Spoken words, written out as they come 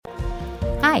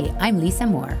Hi, I'm Lisa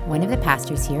Moore, one of the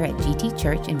pastors here at GT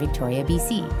Church in Victoria,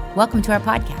 BC. Welcome to our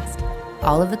podcast.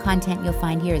 All of the content you'll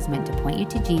find here is meant to point you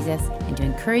to Jesus and to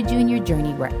encourage you in your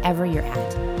journey wherever you're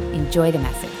at. Enjoy the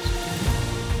message.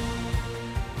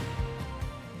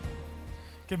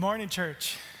 Good morning,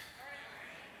 church.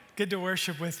 Good to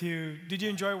worship with you. Did you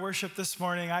enjoy worship this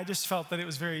morning? I just felt that it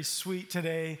was very sweet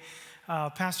today.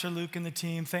 Pastor Luke and the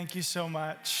team, thank you so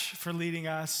much for leading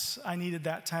us. I needed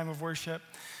that time of worship.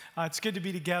 It's good to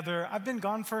be together. I've been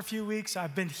gone for a few weeks.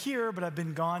 I've been here, but I've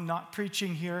been gone, not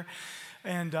preaching here.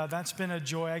 And that's been a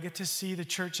joy. I get to see the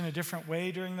church in a different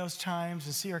way during those times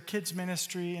and see our kids'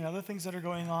 ministry and other things that are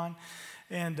going on.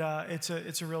 And it's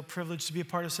a real privilege to be a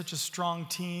part of such a strong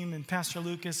team. And Pastor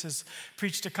Lucas has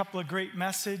preached a couple of great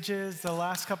messages the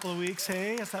last couple of weeks.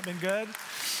 Hey, has that been good?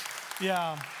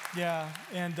 Yeah.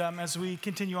 And as we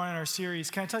continue on in our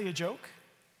series, can I tell you a joke?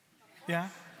 Yeah?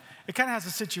 It kind of has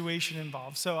a situation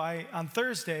involved. So on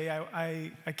Thursday,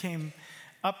 I came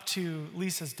up to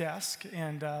Lisa's desk,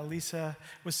 and Lisa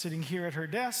was sitting here at her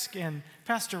desk, and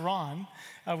Pastor Ron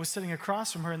was sitting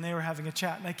across from her, and they were having a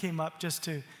chat, and I came up just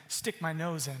to stick my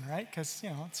nose in, right? Because,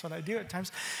 that's what I do at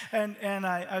times. And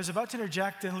I was about to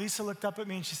interject, and Lisa looked up at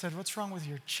me, and she said, "What's wrong with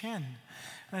your chin?"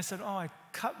 And I said, "Oh, I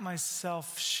cut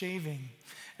myself shaving."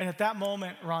 And at that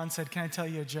moment, Ron said, "Can I tell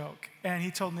you a joke?" And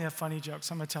he told me a funny joke,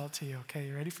 so I'm going to tell it to you. Okay,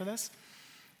 you ready for this?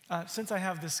 Since I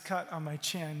have this cut on my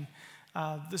chin,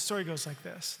 the story goes like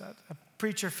this, that a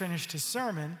preacher finished his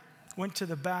sermon, went to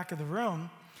the back of the room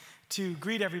to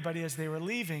greet everybody as they were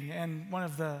leaving, and one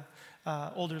of the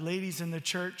older ladies in the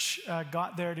church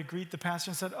got there to greet the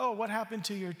pastor and said, "Oh, what happened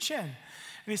to your chin?"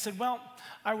 And he said, "Well,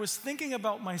 I was thinking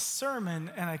about my sermon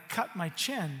and I cut my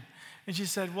chin." And she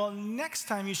said, "Well, next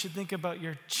time you should think about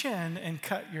your chin and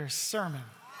cut your sermon."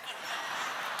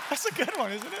 That's a good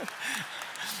one, isn't it?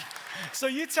 So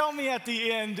you tell me at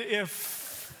the end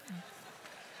if...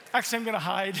 Actually, I'm going to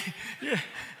hide.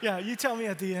 Yeah, you tell me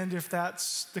at the end if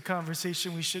that's the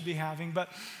conversation we should be having. But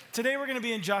today we're going to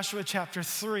be in Joshua chapter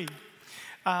 3.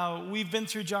 We've been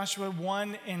through Joshua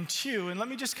 1 and 2, and let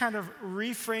me just kind of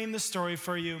reframe the story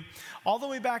for you. All the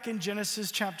way back in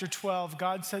Genesis chapter 12,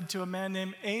 God said to a man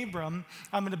named Abram,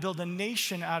 "I'm going to build a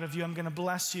nation out of you. I'm going to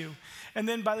bless you." And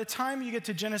then by the time you get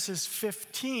to Genesis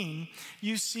 15,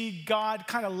 you see God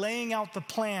kind of laying out the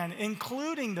plan,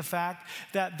 including the fact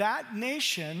that that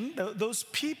nation, those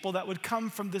people that would come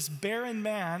from this barren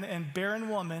man and barren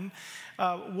woman,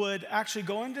 would actually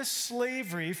go into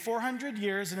slavery 400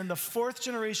 years, and in the fourth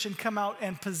generation come out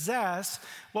and possess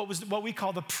what we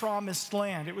call the promised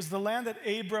land. It was the land that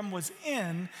Abram was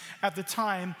in at the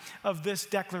time of this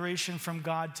declaration from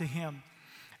God to him.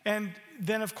 And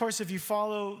then, of course, if you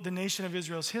follow the nation of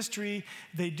Israel's history,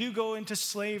 they do go into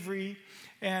slavery,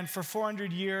 and for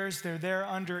 400 years they're there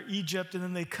under Egypt, and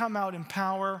then they come out in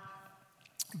power.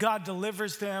 God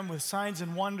delivers them with signs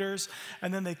and wonders,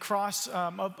 and then they cross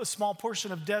a small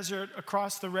portion of desert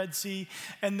across the Red Sea,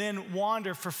 and then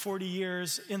wander for 40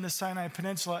 years in the Sinai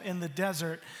Peninsula in the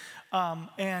desert.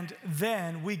 And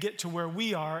then we get to where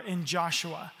we are in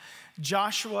Joshua.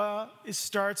 Joshua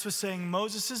starts with saying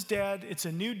Moses is dead, it's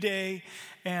a new day,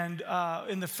 and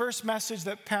in the first message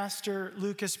that Pastor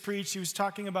Lucas preached, he was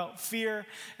talking about fear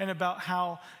and about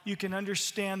how you can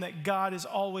understand that God is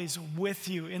always with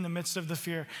you in the midst of the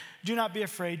fear. Do not be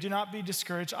afraid, do not be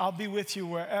discouraged, I'll be with you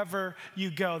wherever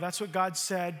you go. That's what God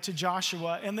said to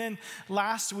Joshua. And then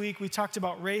last week we talked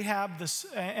about Rahab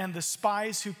and the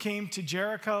spies who came to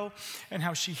Jericho and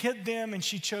how she hid them, and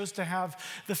she chose to have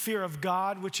the fear of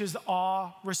God, which is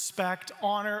awe, respect,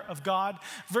 honor of God,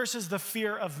 versus the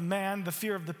fear of man, the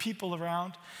fear of the people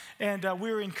around. And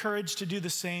we were encouraged to do the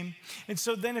same. And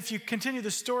so then if you continue the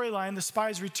storyline, the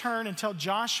spies return and tell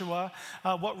Joshua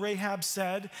what Rahab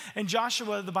said. And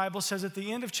Joshua, the Bible says at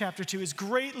the end of chapter 2, is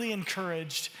greatly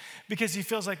encouraged because he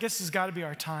feels like this has got to be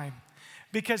our time.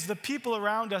 Because the people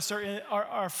around us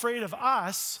are afraid of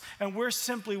us, and we're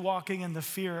simply walking in the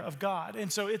fear of God.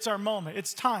 And so it's our moment.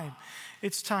 It's time.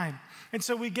 It's time. And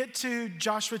so we get to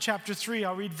Joshua chapter 3.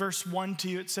 I'll read verse 1 to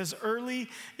you. It says, "Early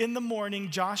in the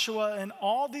morning, Joshua and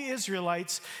all the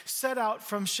Israelites set out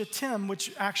from Shittim,"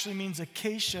 which actually means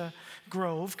acacia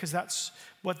grove, because that's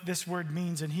what this word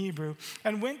means in Hebrew,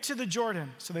 "and went to the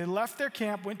Jordan." So they left their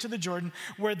camp, went to the Jordan,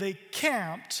 where they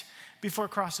camped before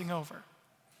crossing over.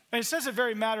 And it says it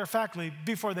very matter-of-factly,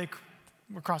 before they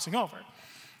were crossing over.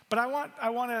 But I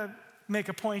want to make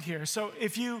a point here. So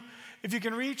if you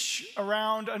can reach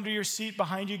around under your seat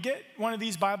behind you, get one of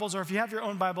these Bibles, or if you have your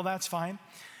own Bible, that's fine.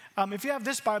 If you have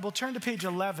this Bible, turn to page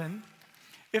 11.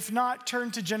 If not,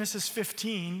 turn to Genesis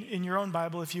 15 in your own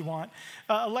Bible if you want.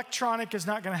 Electronic is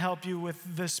not going to help you with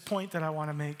this point that I want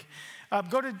to make.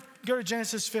 Go to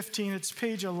Genesis 15. It's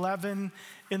page 11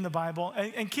 in the Bible.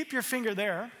 And keep your finger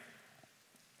there.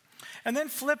 And then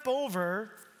flip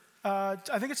over. I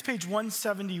think it's page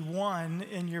 171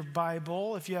 in your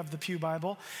Bible, if you have the Pew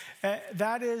Bible.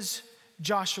 That is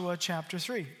Joshua chapter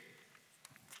 3.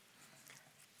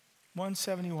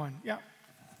 171, yeah.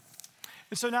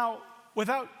 And so now,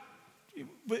 without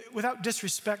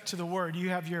disrespect to the word, you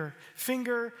have your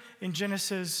finger in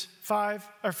Genesis 5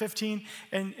 or 15,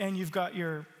 and you've got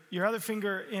your other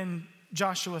finger in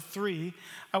Joshua 3.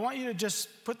 I want you to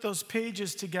just put those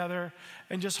pages together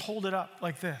and just hold it up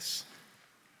like this.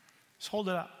 Just hold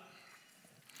it up.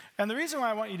 And the reason why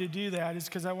I want you to do that is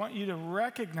because I want you to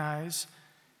recognize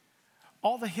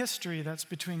all the history that's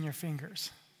between your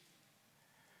fingers.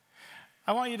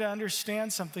 I want you to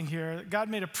understand something here. God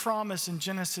made a promise in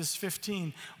Genesis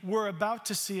 15. We're about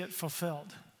to see it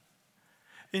fulfilled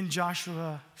in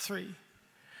Joshua 3.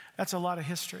 That's a lot of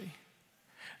history.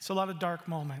 It's a lot of dark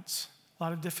moments, a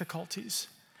lot of difficulties,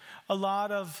 a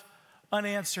lot of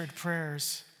unanswered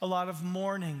prayers, a lot of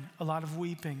mourning, a lot of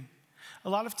weeping. A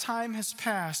lot of time has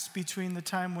passed between the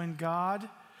time when God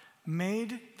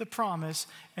made the promise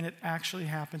and it actually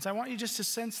happens. I want you just to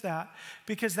sense that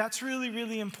because that's really,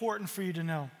 really important for you to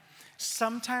know.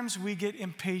 Sometimes we get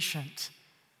impatient.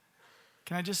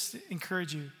 Can I just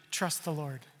encourage you, trust the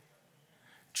Lord.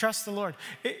 Trust the Lord.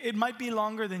 It might be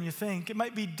longer than you think. It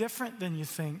might be different than you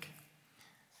think.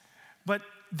 But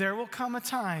there will come a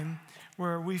time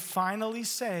where we finally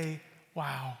say,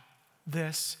 wow,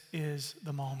 this is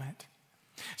the moment.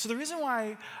 So the reason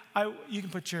why you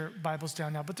can put your Bibles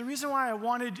down now, but the reason why I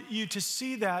wanted you to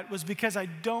see that was because I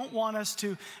don't want us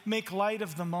to make light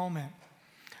of the moment.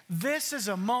 This is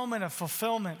a moment of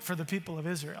fulfillment for the people of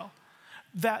Israel.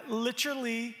 That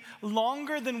literally,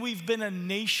 longer than we've been a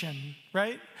nation,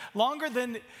 right? Longer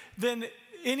than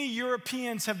any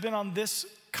Europeans have been on this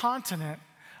continent,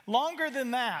 longer than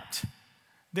that,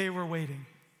 they were waiting.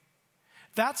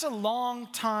 That's a long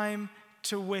time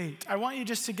to wait. I want you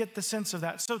just to get the sense of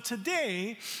that. So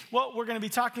today, what we're going to be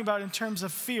talking about in terms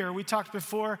of fear, we talked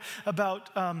before about,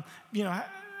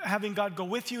 having God go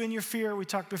with you in your fear. We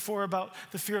talked before about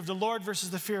the fear of the Lord versus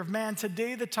the fear of man.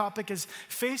 Today, the topic is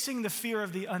facing the fear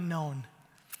of the unknown,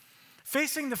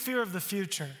 facing the fear of the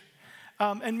future.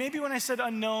 And maybe when I said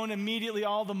unknown, immediately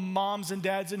all the moms and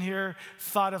dads in here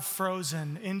thought of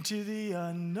Frozen, into the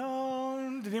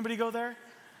unknown. Did anybody go there?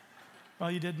 Well,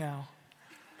 you did now.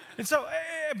 And so,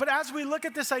 but as we look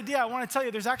at this idea, I want to tell you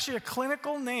there's actually a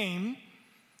clinical name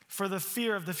for the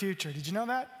fear of the future. Did you know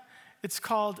that? It's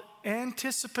called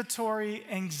anticipatory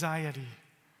anxiety.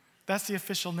 That's the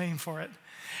official name for it.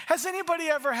 Has anybody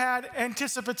ever had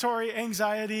anticipatory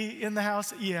anxiety in the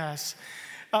house? Yes.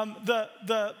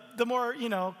 The more,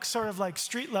 sort of like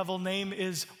street level name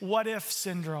is what if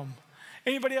syndrome.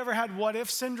 Anybody ever had what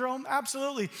if syndrome?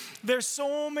 Absolutely. There's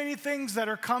so many things that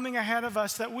are coming ahead of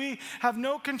us that we have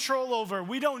no control over.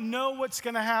 We don't know what's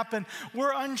going to happen.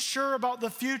 We're unsure about the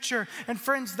future. And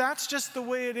friends, that's just the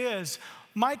way it is.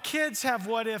 My kids have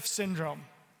what if syndrome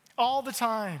all the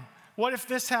time. What if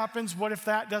this happens? What if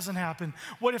that doesn't happen?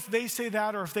 What if they say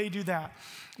that or if they do that?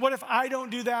 What if I don't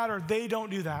do that or they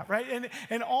don't do that, right?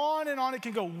 And on it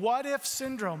can go. What if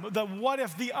syndrome, the what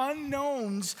if, the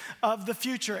unknowns of the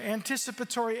future,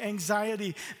 anticipatory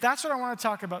anxiety. That's what I want to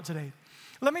talk about today.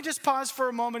 Let me just pause for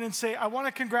a moment and say, I want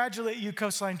to congratulate you,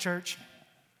 Coastline Church,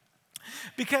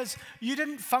 because you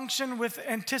didn't function with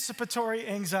anticipatory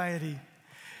anxiety.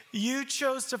 You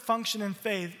chose to function in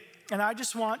faith. And I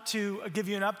just want to give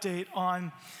you an update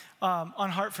on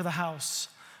Heart for the House.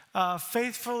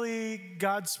 Faithfully,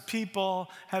 God's people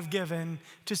have given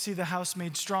to see the house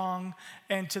made strong.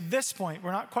 And to this point,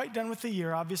 we're not quite done with the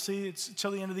year. Obviously, it's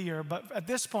till the end of the year. But at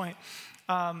this point,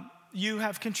 you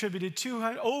have contributed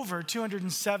over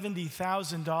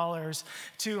 $270,000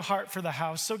 to Heart for the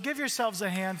House. So give yourselves a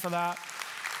hand for that.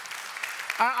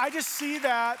 I just see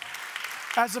that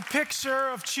as a picture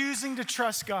of choosing to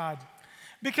trust God.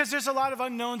 Because there's a lot of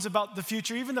unknowns about the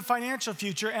future, even the financial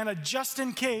future, and a just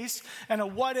in case and a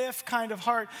what if kind of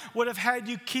heart would have had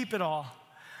you keep it all.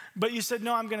 But you said,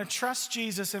 no, I'm going to trust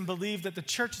Jesus and believe that the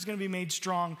church is going to be made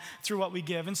strong through what we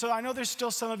give. And so I know there's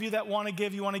still some of you that want to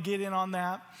give, you want to get in on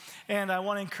that. And I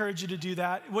want to encourage you to do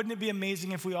that. Wouldn't it be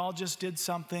amazing if we all just did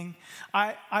something?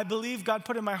 I believe God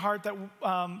put in my heart that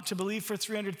to believe for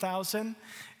 $300,000.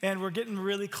 and we're getting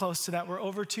really close to that. We're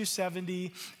over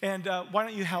 270, and why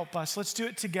don't you help us? Let's do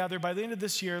it together. By the end of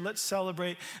this year, let's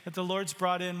celebrate that the Lord's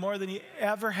brought in more than he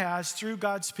ever has through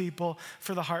God's people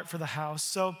for the Heart for the House.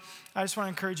 So I just want to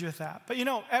encourage you with that. But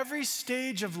every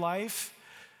stage of life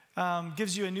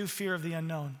gives you a new fear of the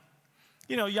unknown.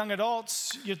 Young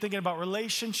adults, you're thinking about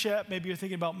relationship. Maybe you're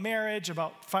thinking about marriage,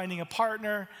 about finding a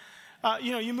partner.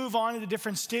 You move on into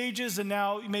different stages, and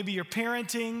now maybe you're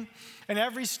parenting. And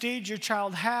every stage your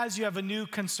child has, you have a new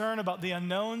concern about the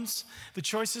unknowns, the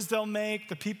choices they'll make,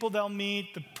 the people they'll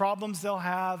meet, the problems they'll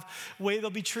have, way they'll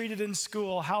be treated in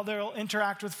school, how they'll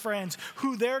interact with friends,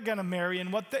 who they're going to marry,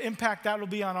 and what the impact that will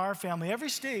be on our family. Every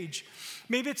stage.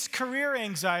 Maybe it's career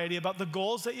anxiety about the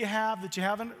goals that you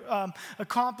haven't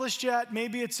accomplished yet.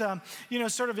 Maybe it's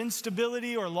sort of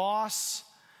instability or loss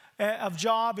of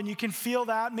job, and you can feel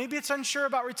that. Maybe it's unsure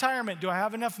about retirement. Do I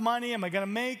have enough money? Am I going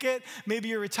to make it? Maybe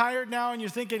you're retired now and you're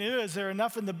thinking, is there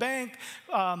enough in the bank?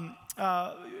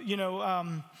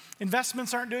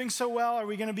 Investments aren't doing so well. Are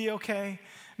we going to be okay?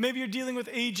 Maybe you're dealing with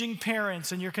aging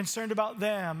parents and you're concerned about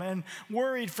them and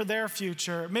worried for their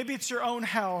future. Maybe it's your own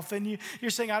health and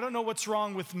you're saying, I don't know what's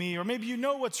wrong with me. Or maybe you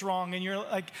know what's wrong and you're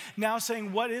now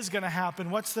saying, what is going to happen?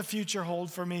 What's the future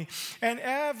hold for me? And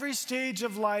every stage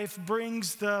of life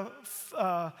brings the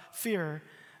fear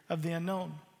of the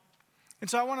unknown. And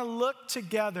so I want to look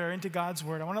together into God's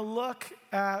word. I want to look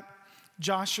at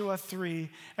Joshua 3,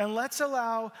 and let's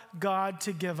allow God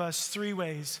to give us 3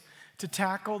 ways to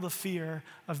tackle the fear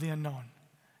of the unknown.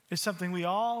 It's something we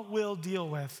all will deal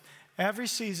with. Every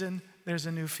season, there's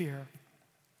a new fear.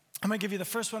 I'm going to give you the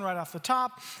first one right off the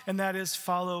top, and that is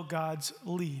follow God's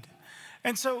lead.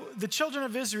 And so the children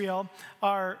of Israel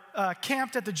are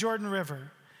camped at the Jordan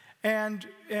River. And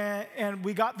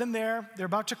we got them there. They're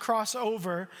about to cross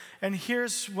over. And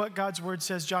here's what God's word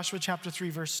says, Joshua chapter 3,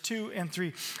 verse 2 and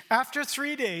 3. After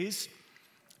 3 days,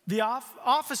 the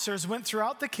officers went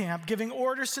throughout the camp, giving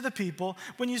orders to the people.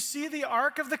 When you see the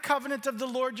ark of the covenant of the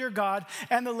Lord your God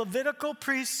and the Levitical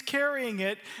priests carrying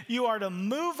it, you are to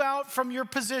move out from your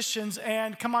positions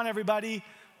and, come on everybody,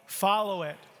 follow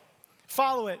it.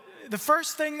 Follow it. The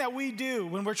first thing that we do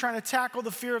when we're trying to tackle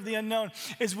the fear of the unknown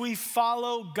is we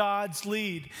follow God's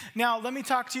lead. Now, let me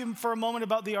talk to you for a moment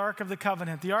about the Ark of the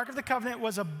Covenant. The Ark of the Covenant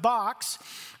was a box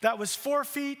that was 4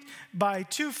 feet by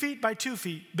 2 feet by 2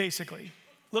 feet, basically.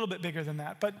 A little bit bigger than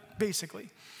that, but basically.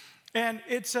 And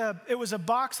it was a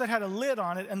box that had a lid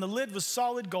on it, and the lid was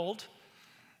solid gold,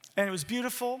 and it was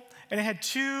beautiful, and it had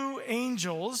 2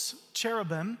 angels,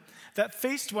 cherubim, that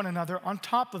faced one another on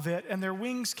top of it, and their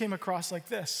wings came across like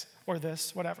this, or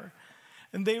this, whatever.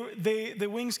 And the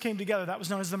wings came together. That was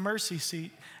known as the mercy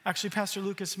seat. Actually, Pastor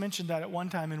Lucas mentioned that at one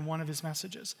time in one of his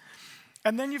messages.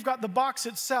 And then you've got the box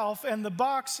itself, and the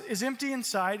box is empty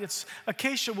inside. It's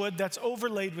acacia wood that's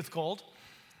overlaid with gold.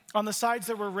 On the sides,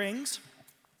 there were rings.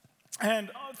 And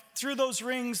through those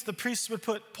rings, the priests would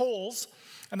put poles,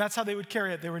 and that's how they would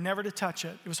carry it. They were never to touch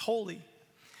it. It was holy.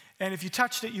 And if you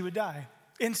touched it, you would die.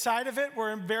 Inside of it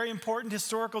were very important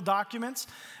historical documents,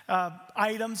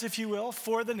 items, if you will,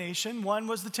 for the nation. One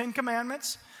was the 10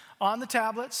 Commandments on the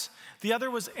tablets. The other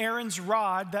was Aaron's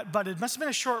rod that budded. Must have been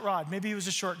a short rod. Maybe he was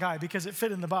a short guy because it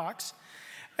fit in the box.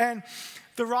 And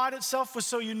the rod itself was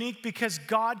so unique because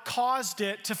God caused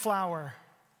it to flower.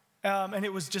 And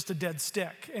it was just a dead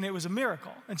stick, and it was a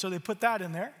miracle. And so they put that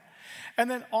in there. And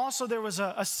then also there was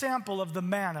a sample of the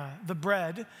manna, the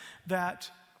bread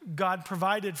that God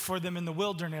provided for them in the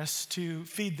wilderness to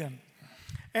feed them.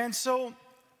 And so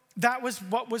that was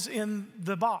what was in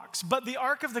the box. But the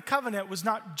Ark of the Covenant was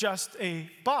not just a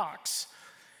box.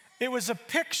 It was a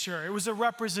picture. It was a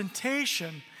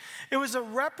representation. It was a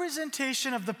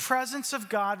representation of the presence of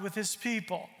God with his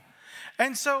people.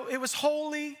 And so it was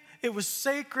holy. It was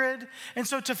sacred. And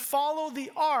so to follow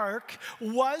the ark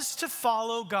was to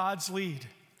follow God's lead,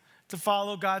 to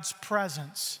follow God's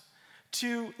presence,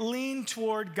 to lean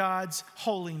toward God's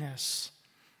holiness.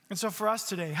 And so for us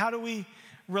today, how do we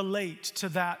relate to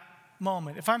that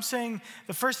moment? If I'm saying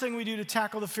the first thing we do to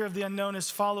tackle the fear of the unknown is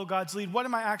follow God's lead, what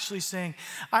am I actually saying?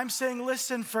 I'm saying,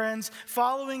 listen, friends,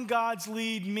 following God's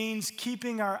lead means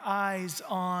keeping our eyes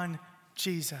on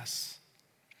Jesus.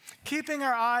 Keeping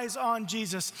our eyes on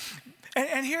Jesus.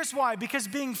 And here's why. Because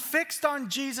being fixed on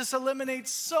Jesus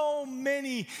eliminates so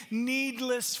many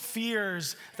needless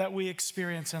fears that we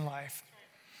experience in life.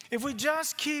 If we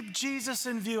just keep Jesus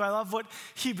in view, I love what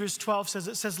Hebrews 12 says.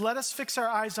 It says, let us fix our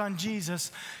eyes on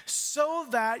Jesus so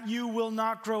that you will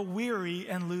not grow weary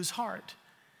and lose heart.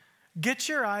 Get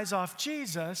your eyes off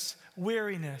Jesus,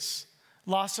 weariness,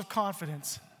 loss of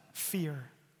confidence, fear.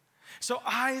 So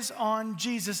eyes on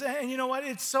Jesus. And you know what?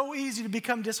 It's so easy to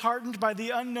become disheartened by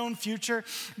the unknown future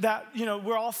that,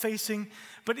 we're all facing.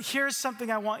 But here's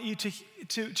something I want you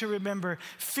to remember.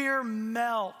 Fear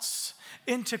melts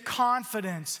into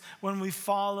confidence when we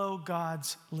follow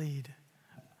God's lead.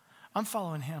 I'm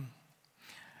following him.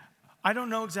 I don't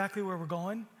know exactly where we're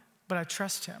going, but I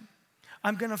trust him.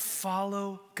 I'm going to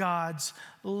follow God's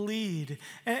lead.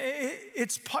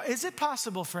 Is it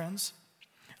possible, friends,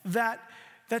 that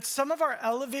some of our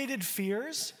elevated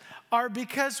fears are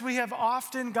because we have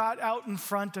often got out in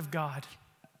front of God?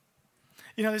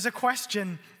 There's a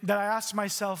question that I ask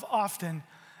myself often.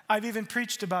 I've even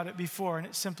preached about it before, and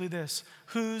it's simply this: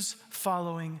 who's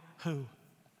following who?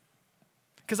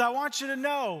 Because I want you to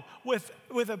know with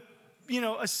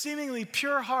a seemingly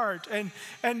pure heart and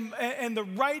the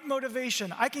right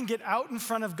motivation, I can get out in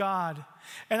front of God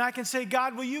and I can say,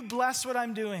 God, will you bless what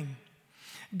I'm doing?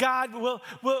 God,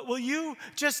 will you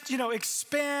just,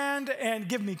 expand and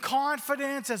give me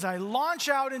confidence as I launch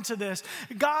out into this?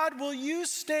 God, will you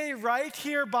stay right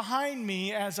here behind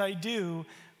me as I do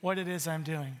what it is I'm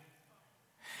doing?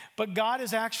 But God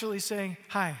is actually saying,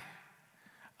 hi,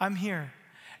 I'm here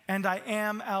and I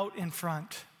am out in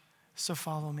front, so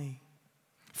follow me.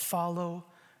 Follow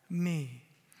me.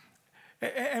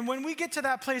 And when we get to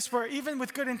that place where even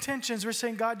with good intentions, we're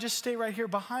saying, God, just stay right here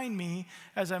behind me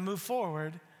as I move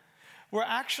forward, we're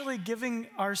actually giving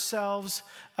ourselves,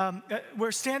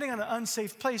 we're standing on an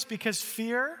unsafe place because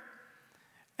fear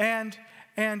and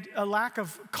a lack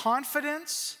of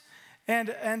confidence and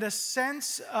a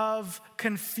sense of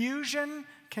confusion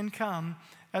can come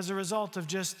as a result of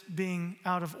just being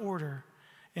out of order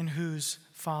in who's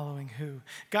following who.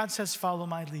 God says, follow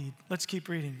my lead. Let's keep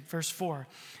reading. Verse 4.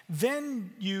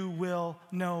 Then you will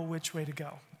know which way to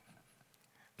go.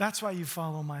 That's why you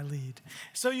follow my lead.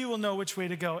 So you will know which way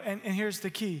to go. And here's the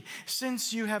key.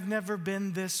 Since you have never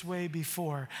been this way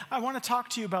before. I want to talk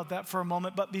to you about that for a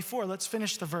moment, but before, let's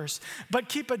finish the verse. But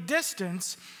keep a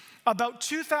distance about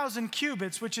 2,000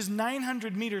 cubits, which is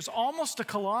 900 meters, almost a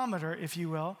kilometer, if you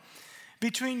will,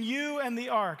 between you and the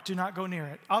ark. Do not go near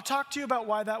it. I'll talk to you about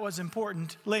why that was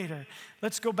important later.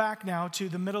 Let's go back now to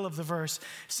the middle of the verse.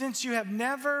 Since you have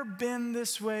never been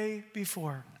this way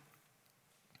before.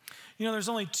 There's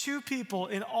only two people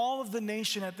in all of the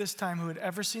nation at this time who had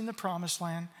ever seen the promised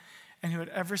land and who had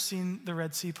ever seen the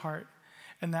Red Sea part.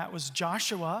 And that was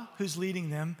Joshua, who's leading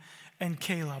them, and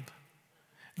Caleb.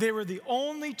 They were the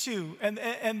only two.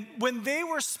 And when they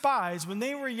were spies, when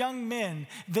they were young men,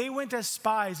 they went as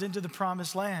spies into the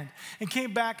promised land and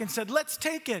came back and said, let's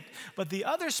take it. But the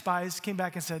other spies came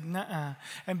back and said, nuh-uh.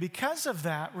 And because of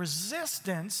that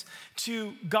resistance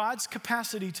to God's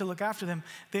capacity to look after them,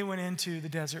 they went into the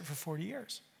desert for 40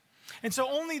 years. And so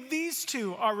only these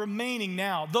two are remaining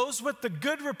now. Those with the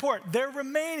good report, they're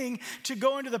remaining to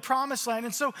go into the promised land.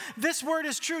 And so this word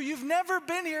is true. You've never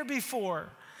been here before.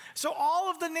 So all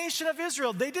of the nation of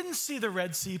Israel, they didn't see the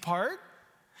Red Sea part.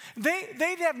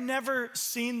 They'd have never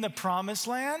seen the promised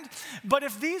land. But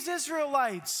if these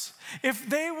Israelites, if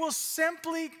they will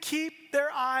simply keep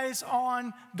their eyes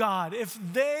on God, if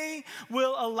they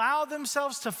will allow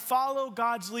themselves to follow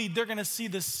God's lead, they're going to see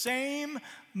the same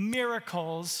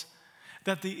miracles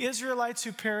that the Israelites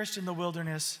who perished in the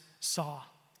wilderness saw.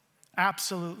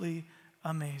 Absolutely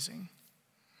amazing.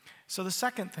 So the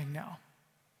second thing now,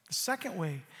 the second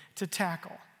way to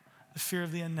tackle the fear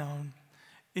of the unknown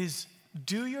is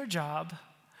do your job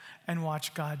and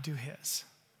watch God do his.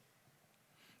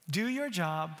 Do your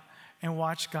job and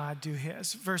watch God do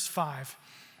his. Verse 5,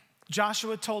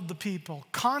 Joshua told the people,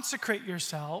 consecrate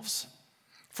yourselves,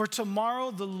 for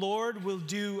tomorrow the Lord will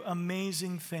do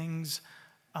amazing things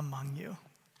among you.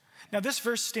 Now, this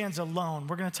verse stands alone.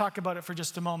 We're going to talk about it for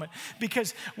just a moment.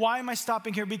 Because why am I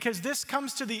stopping here? Because this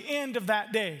comes to the end of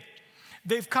that day.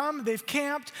 They've come, they've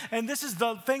camped, and this is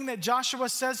the thing that Joshua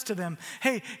says to them.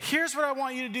 Hey, here's what I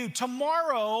want you to do.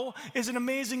 Tomorrow is an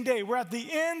amazing day. We're at the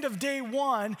end of day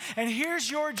one, and here's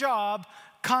your job.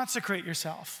 Consecrate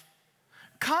yourself.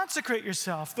 Consecrate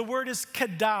yourself. The word is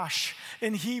kadash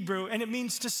in Hebrew, and it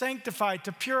means to sanctify,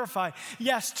 to purify.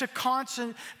 Yes, to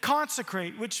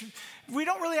consecrate, which we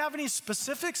don't really have any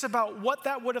specifics about what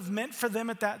that would have meant for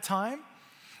them at that time,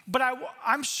 but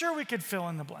I'm sure we could fill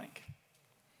in the blank.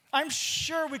 I'm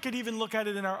sure we could even look at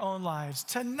it in our own lives.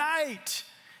 Tonight,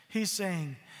 he's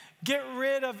saying, get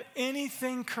rid of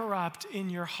anything corrupt in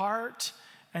your heart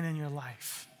and in your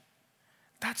life.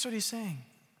 That's what he's saying.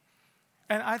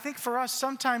 And I think for us,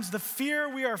 sometimes the fear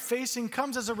we are facing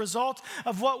comes as a result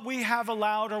of what we have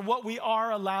allowed or what we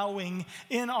are allowing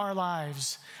in our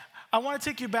lives. I want to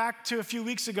take you back to a few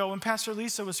weeks ago when Pastor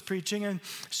Lisa was preaching, and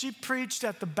she preached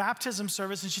at the baptism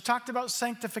service, and she talked about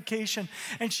sanctification,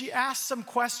 and she asked some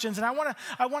questions, and I want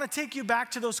to take you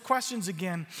back to those questions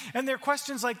again. And they're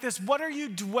questions like this: what are you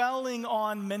dwelling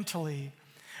on mentally?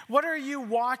 What are you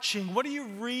watching? What are you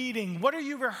reading? What are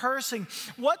you rehearsing?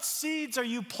 What seeds are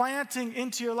you planting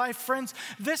into your life? Friends,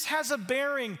 this has a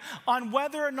bearing on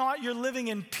whether or not you're living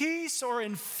in peace or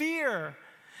in fear.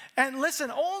 And listen,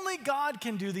 only God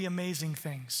can do the amazing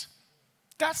things.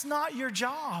 That's not your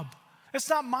job. It's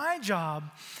not my job.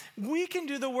 We can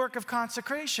do the work of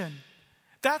consecration.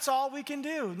 That's all we can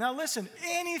do. Now listen,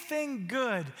 anything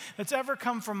good that's ever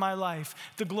come from my life,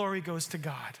 the glory goes to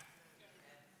God.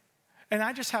 And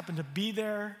I just happened to be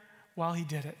there while he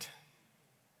did it.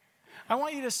 I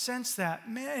want you to sense that.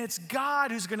 Man, it's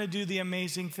God who's going to do the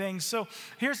amazing things. So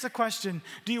here's the question.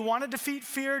 Do you want to defeat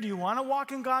fear? Do you want to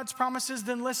walk in God's promises?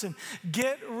 Then listen,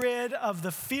 get rid of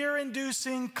the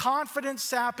fear-inducing,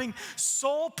 confidence-sapping,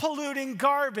 soul-polluting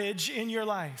garbage in your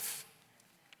life.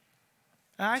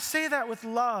 And I say that with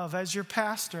love as your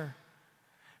pastor,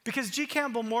 because G.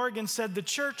 Campbell Morgan said the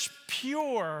church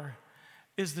pure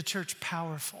is the church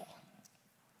powerful.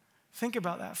 Think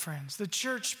about that, friends. The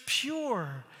church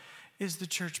pure is the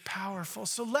church powerful.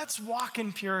 So let's walk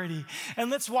in purity and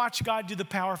let's watch God do the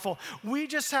powerful. We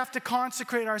just have to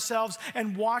consecrate ourselves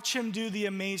and watch him do the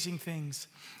amazing things.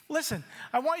 Listen,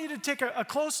 I want you to take a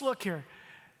close look here.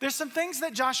 There's some things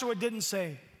that Joshua didn't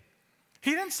say.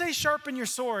 He didn't say sharpen your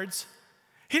swords.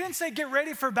 He didn't say get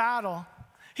ready for battle.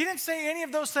 He didn't say any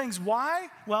of those things. Why?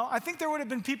 Well, I think there would have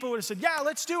been people who would have said, yeah,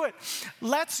 let's do it.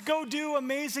 Let's go do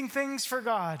amazing things for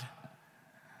God.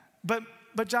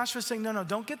 But Joshua's saying, no,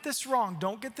 don't get this wrong.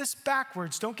 Don't get this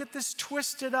backwards. Don't get this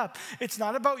twisted up. It's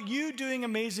not about you doing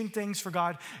amazing things for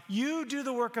God. You do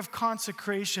the work of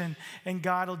consecration, and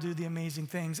God will do the amazing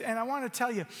things. And I want to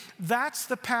tell you, that's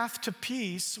the path to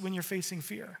peace when you're facing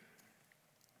fear.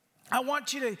 I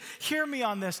want you to hear me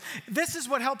on this. This is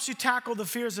what helps you tackle the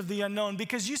fears of the unknown,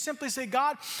 because you simply say,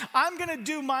 God, I'm going to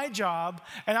do my job,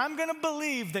 and I'm going to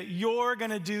believe that you're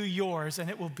going to do yours, and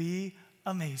it will be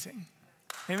amazing.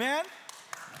 Amen?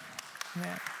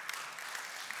 Amen.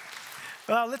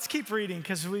 Well, let's keep reading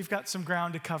because we've got some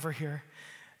ground to cover here.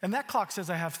 And that clock says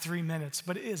I have 3 minutes,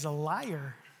 but it is a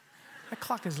liar. That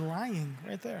clock is lying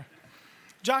right there.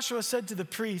 Joshua said to the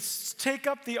priests, take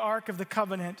up the Ark of the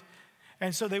Covenant.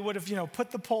 And so they would have,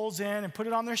 put the poles in and put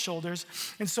it on their shoulders.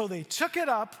 And so they took it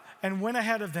up and went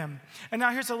ahead of them. And now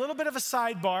here's a little bit of a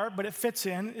sidebar, but it fits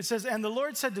in. It says, and the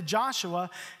Lord said to Joshua,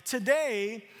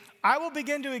 today I will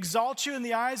begin to exalt you in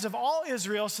the eyes of all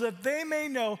Israel so that they may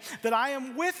know that I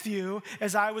am with you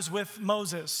as I was with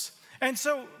Moses. And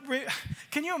so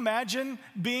can you imagine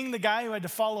being the guy who had to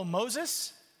follow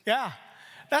Moses? Yeah.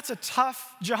 That's a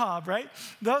tough job, right?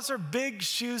 Those are big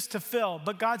shoes to fill.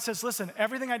 But God says, listen,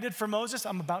 everything I did for Moses,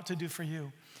 I'm about to do for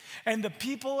you. And the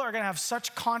people are going to have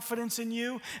such confidence in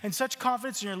you and such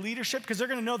confidence in your leadership because they're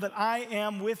going to know that I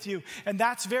am with you. And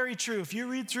that's very true. If you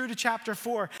read through to chapter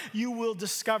 4, you will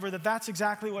discover that that's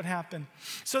exactly what happened.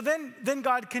 So then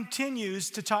God continues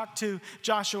to talk to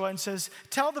Joshua and says,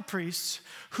 tell the priests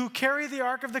who carry the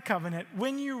Ark of the Covenant,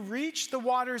 when you reach the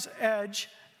water's edge,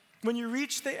 when you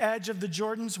reach the edge of the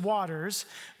Jordan's waters,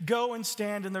 go and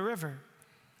stand in the river.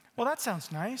 Well, that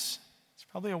sounds nice. It's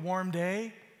probably a warm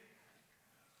day.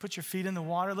 Put your feet in the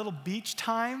water, a little beach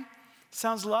time.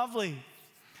 Sounds lovely.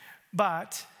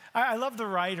 But I love the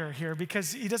writer here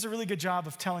because he does a really good job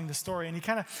of telling the story, and he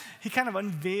kind of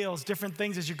unveils different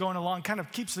things as you're going along, kind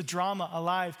of keeps the drama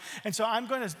alive. And so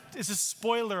it's a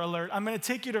spoiler alert. I'm going to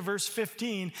take you to verse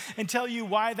 15 and tell you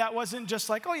why that wasn't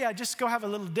just like, oh yeah, just go have a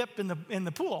little dip in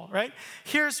the pool, right?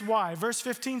 Here's why. Verse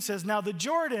 15 says, now the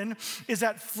Jordan is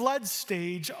at flood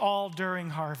stage all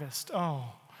during harvest.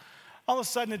 Oh. All of a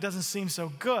sudden, it doesn't seem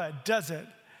so good, does it?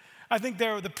 I think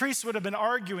the priests would have been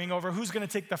arguing over who's going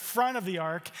to take the front of the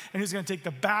ark and who's going to take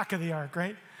the back of the ark,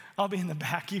 right? I'll be in the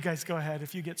back. You guys go ahead.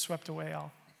 If you get swept away,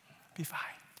 I'll be fine.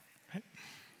 Right?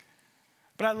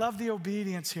 But I love the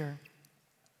obedience here.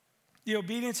 The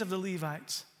obedience of the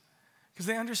Levites, because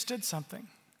they understood something.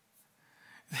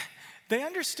 They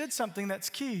understood something that's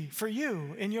key for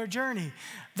you in your journey.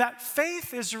 That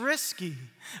faith is risky,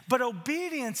 but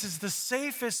obedience is the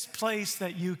safest place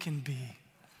that you can be.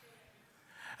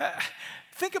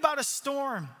 Think about a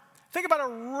storm. Think about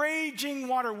a raging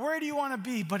water. Where do you want to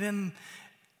be but in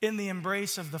the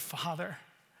embrace of the Father?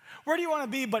 Where do you want to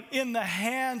be but in the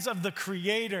hands of the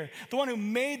Creator, the one who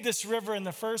made this river in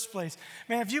the first place?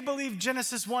 Man, if you believe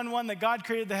Genesis 1:1 that God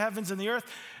created the heavens and the earth,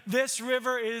 this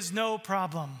river is no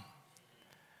problem.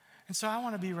 And so I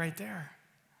want to be right there.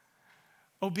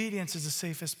 Obedience is the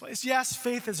safest place. Yes,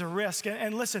 faith is a risk.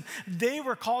 And listen, they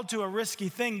were called to a risky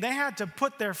thing. They had to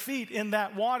put their feet in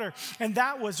that water, and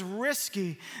that was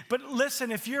risky. But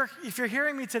listen, if you're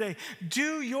hearing me today,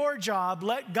 do your job,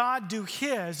 let God do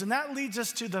his. And that leads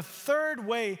us to the third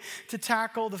way to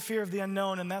tackle the fear of the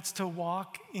unknown, and that's to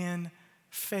walk in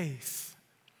faith.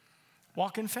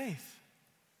 Walk in faith.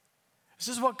 This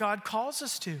is what God calls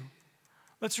us to.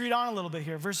 Let's read on a little bit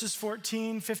here. Verses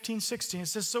 14, 15, 16. It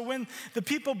says, so when the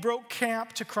people broke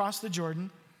camp to cross the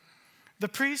Jordan, the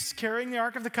priests carrying the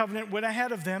Ark of the Covenant went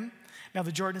ahead of them. Now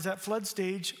the Jordan is at flood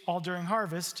stage, all during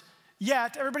harvest.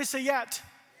 Yet, everybody say yet.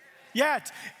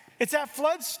 Yet. It's at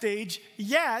flood stage,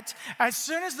 yet, as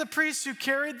soon as the priests who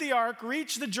carried the ark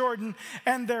reached the Jordan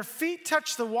and their feet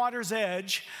touched the water's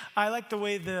edge, I like the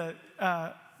way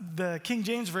the King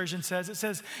James Version says, it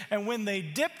says, and when they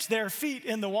dipped their feet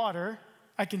in the water,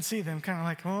 I can see them kind of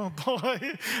like, oh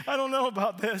boy, I don't know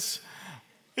about this,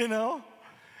 you know?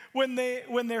 When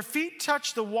their feet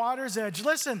touched the water's edge,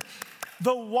 listen,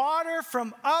 the water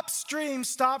from upstream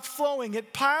stopped flowing.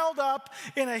 It piled up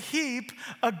in a heap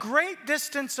a great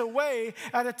distance away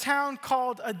at a town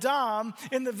called Adam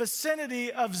in the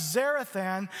vicinity of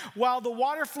Zarethan, while the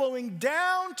water flowing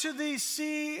down to the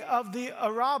Sea of the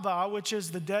Arabah, which is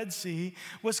the Dead Sea,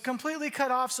 was completely cut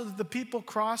off so that the people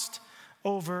crossed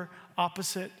over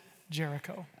opposite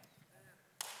Jericho.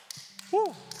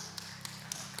 Woo.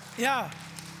 Yeah,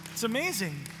 it's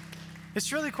amazing.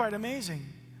 It's really quite amazing.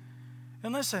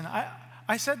 And listen,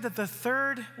 I said that the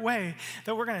third way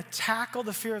that we're going to tackle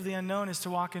the fear of the unknown is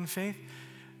to walk in faith.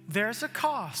 There's a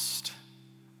cost.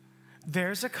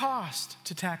 There's a cost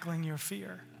to tackling your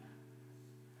fear.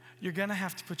 You're going to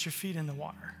have to put your feet in the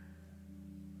water.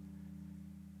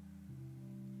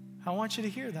 I want you to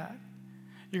hear that.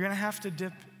 You're going to have to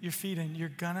dip your feet in. You're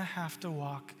going to have to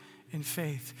walk in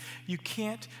faith. You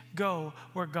can't go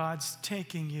where God's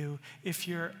taking you if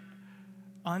you're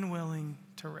unwilling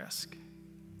to risk.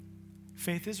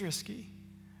 Faith is risky,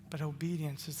 but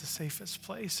obedience is the safest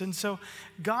place. And so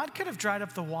God could have dried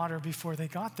up the water before they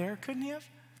got there, couldn't he have?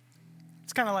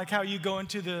 It's kind of like how you go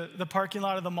into the parking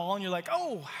lot of the mall and you're like,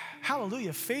 oh,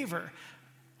 hallelujah, favor,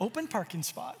 open parking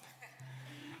spot.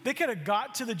 They could have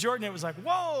got to the Jordan. It was like,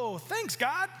 whoa, thanks,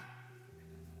 God.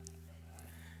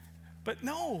 But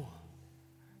no.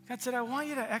 God said, I want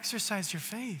you to exercise your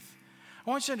faith. I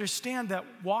want you to understand that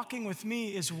walking with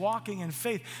me is walking in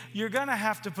faith. You're going to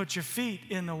have to put your feet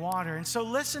in the water. And so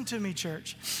listen to me,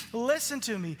 church. Listen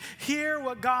to me. Hear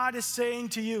what God is saying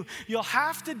to you. You'll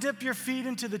have to dip your feet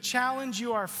into the challenge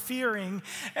you are fearing,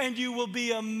 and you will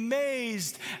be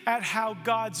amazed at how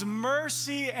God's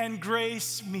mercy and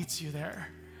grace meets you there.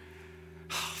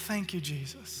 Oh, thank you,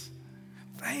 Jesus.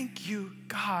 Thank you,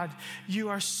 God. You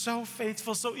are so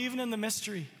faithful. So even in the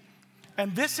mystery,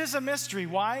 and this is a mystery.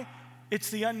 Why? It's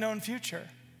the unknown future.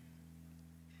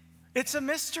 It's a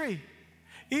mystery.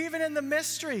 Even in the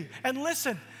mystery. And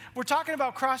listen, we're talking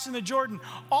about crossing the Jordan.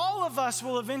 All of us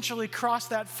will eventually cross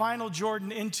that final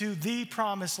Jordan into the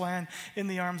promised land in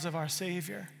the arms of our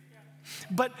Savior.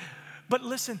 But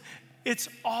listen, it's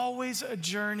always a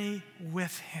journey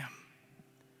with him.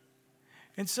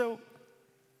 And so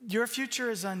your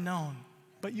future is unknown,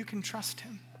 but you can trust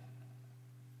him.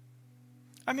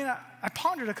 I mean, I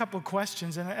pondered a couple of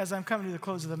questions, and as I'm coming to the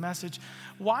close of the message,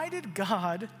 why did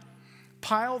God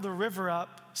pile the river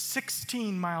up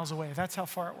 16 miles away? That's how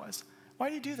far it was. Why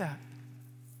did he do that?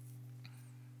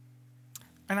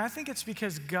 And I think it's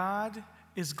because God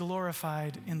is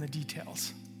glorified in the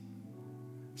details.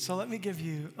 So let me give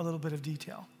you a little bit of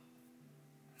detail.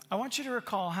 I want you to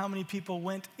recall how many people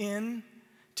went in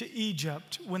to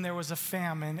Egypt when there was a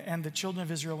famine and the children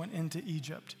of Israel went into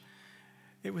Egypt.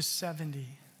 It was 70.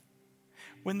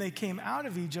 When they came out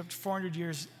of Egypt 400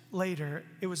 years later,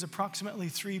 it was approximately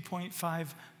 3.5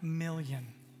 million.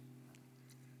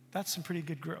 That's some pretty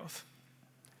good growth.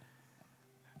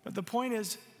 But the point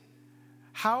is,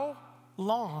 how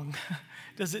long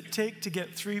does it take to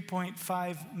get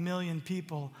 3.5 million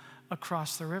people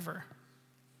across the river?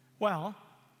 Well,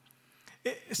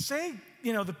 say,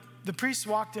 the priests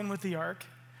walked in with the ark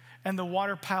and the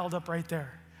water piled up right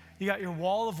there. You got your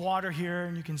wall of water here,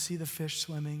 and you can see the fish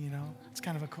swimming, It's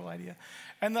kind of a cool idea.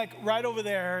 And like right over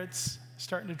there, it's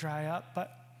starting to dry up,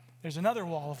 but there's another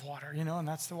wall of water, and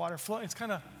that's the water flowing. It's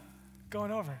kind of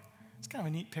going over. It's kind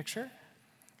of a neat picture,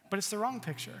 but it's the wrong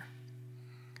picture.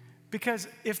 Because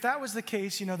if that was the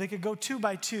case, they could go 2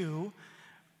 by 2,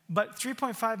 but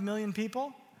 3.5 million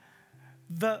people,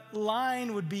 the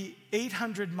line would be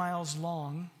 800 miles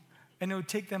long, and it would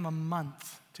take them a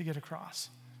month to get across.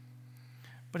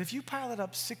 But if you pile it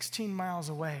up 16 miles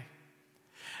away,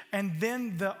 and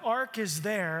then the ark is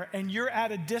there, and you're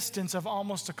at a distance of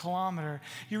almost a kilometer,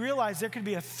 you realize there could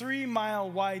be a 3-mile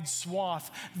wide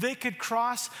swath. They could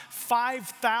cross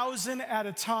 5,000 at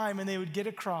a time, and they would get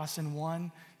across in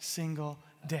one single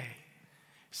day.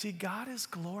 See, God is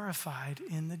glorified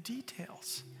in the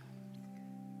details.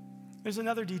 There's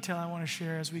another detail I want to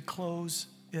share as we close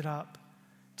it up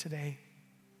today.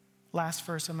 Last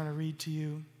verse I'm going to read to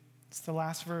you. It's the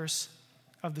last verse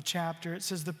of the chapter. It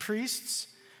says, the priests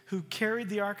who carried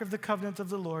the Ark of the Covenant of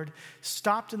the Lord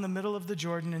stopped in the middle of the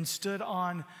Jordan and stood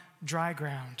on dry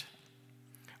ground.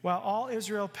 While all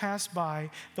Israel passed by,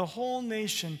 the whole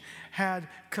nation had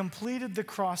completed the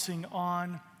crossing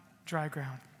on dry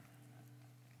ground.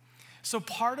 So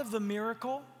part of the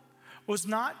miracle was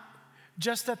not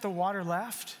just that the water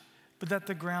left, but that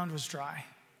the ground was dry.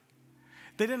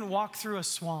 They didn't walk through a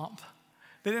swamp.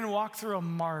 They didn't walk through a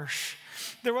marsh.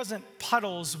 There wasn't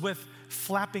puddles with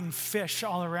flapping fish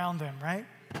all around them, right?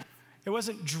 It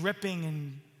wasn't dripping,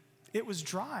 and it was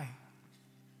dry.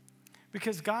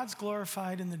 Because God's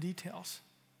glorified in the details.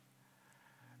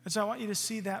 And so I want you to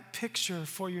see that picture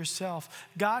for yourself.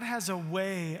 God has a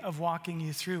way of walking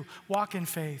you through. Walk in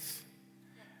faith.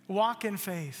 Walk in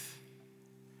faith.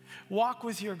 Walk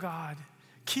with your God.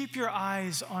 Keep your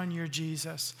eyes on your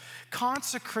Jesus.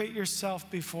 Consecrate yourself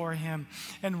before him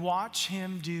and watch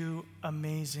him do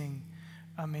amazing,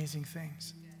 amazing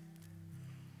things.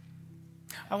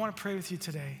 I want to pray with you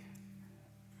today.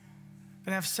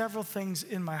 And I have several things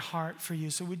in my heart for you.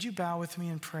 So would you bow with me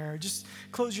in prayer? Just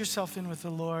close yourself in with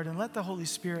the Lord and let the Holy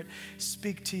Spirit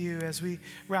speak to you as we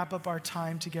wrap up our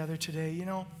time together today. You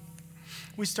know,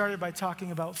 we started by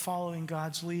talking about following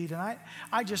God's lead. And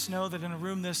I just know that in a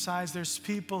room this size, there's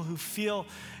people who feel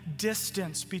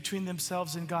distance between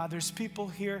themselves and God. There's people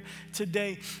here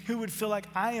today who would feel like,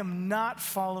 I am not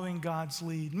following God's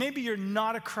lead. Maybe you're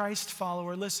not a Christ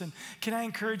follower. Listen, can I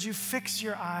encourage you? Fix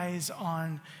your eyes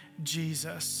on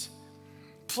Jesus.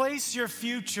 Place your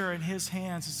future in his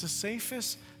hands. It's the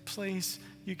safest place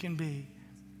you can be.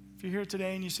 If you're here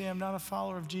today and you say, I'm not a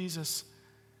follower of Jesus,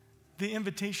 the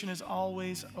invitation is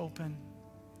always open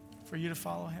for you to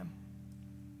follow him.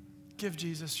 Give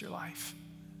Jesus your life.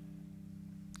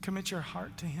 Commit your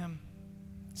heart to him.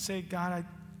 Say, God,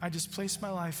 I just place my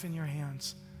life in your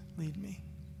hands. Lead me.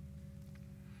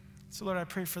 So, Lord, I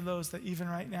pray for those that even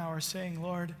right now are saying,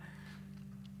 Lord,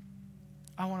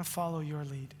 I want to follow your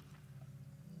lead.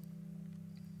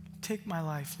 Take my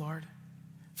life, Lord.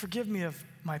 Forgive me of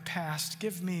my past.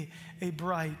 Give me a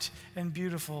bright and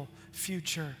beautiful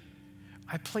future.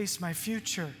 I place my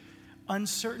future,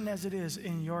 uncertain as it is,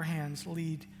 in your hands.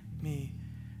 Lead me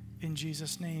in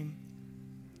Jesus' name.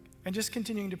 And just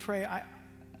continuing to pray,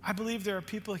 I believe there are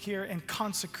people here, and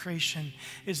consecration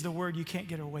is the word you can't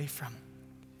get away from,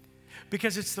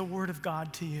 because it's the word of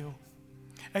God to you.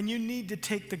 And you need to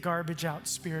take the garbage out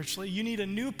spiritually. You need a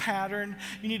new pattern.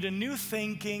 You need a new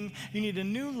thinking. You need a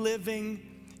new living.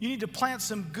 You need to plant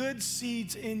some good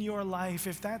seeds in your life.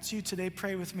 If that's you today,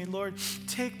 pray with me. Lord,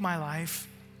 take my life.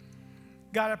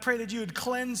 God, I pray that you would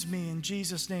cleanse me in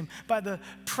Jesus' name. By the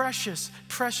precious,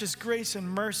 precious grace and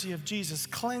mercy of Jesus,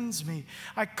 cleanse me.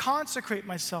 I consecrate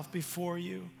myself before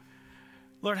you.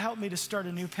 Lord, help me to start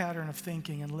a new pattern of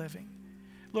thinking and living.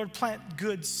 Lord, plant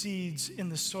good seeds in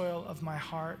the soil of my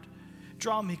heart.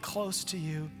 Draw me close to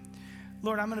you.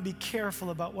 Lord, I'm going to be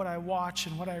careful about what I watch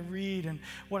and what I read and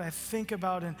what I think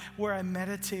about and where I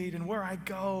meditate and where I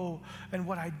go and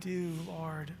what I do,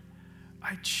 Lord.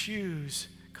 I choose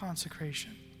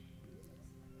consecration.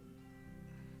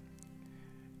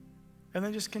 And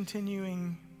then just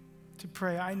continuing to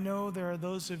pray. I know there are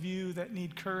those of you that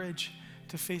need courage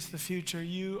to face the future.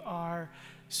 You are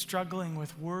struggling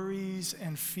with worries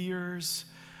and fears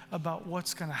about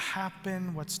what's going to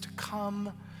happen, what's to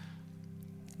come.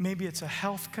 Maybe it's a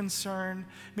health concern.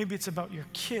 Maybe it's about your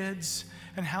kids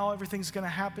and how everything's going to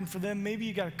happen for them. Maybe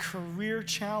you got a career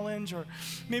challenge, or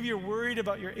maybe you're worried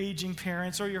about your aging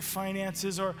parents or your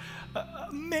finances or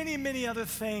many, many other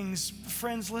things.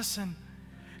 Friends, listen.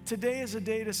 Today is a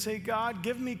day to say, God,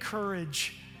 give me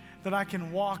courage that I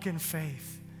can walk in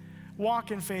faith.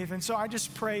 Walk in faith. And so I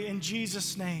just pray in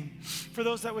Jesus' name for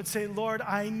those that would say, Lord,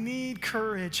 I need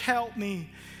courage. Help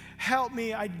me. Help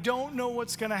me. I don't know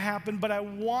what's going to happen, but I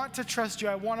want to trust you.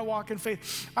 I want to walk in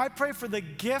faith. I pray for the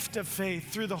gift of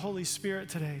faith through the Holy Spirit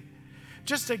today.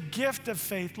 Just a gift of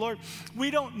faith. Lord, we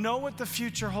don't know what the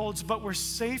future holds, but we're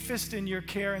safest in your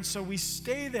care. And so we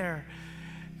stay there.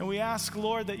 And we ask,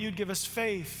 Lord, that you'd give us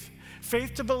faith.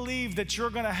 Faith to believe that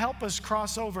you're going to help us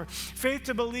cross over. Faith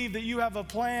to believe that you have a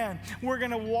plan. We're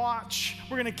going to watch.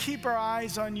 We're going to keep our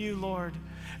eyes on you, Lord.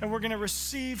 and we're going to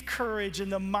receive courage in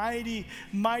the mighty,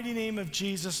 mighty name of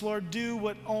Jesus. Lord, do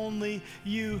what only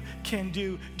you can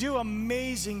do. Do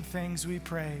amazing things, we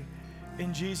pray.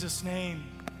 In Jesus' name,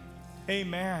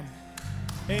 amen.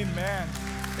 Amen.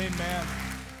 Amen.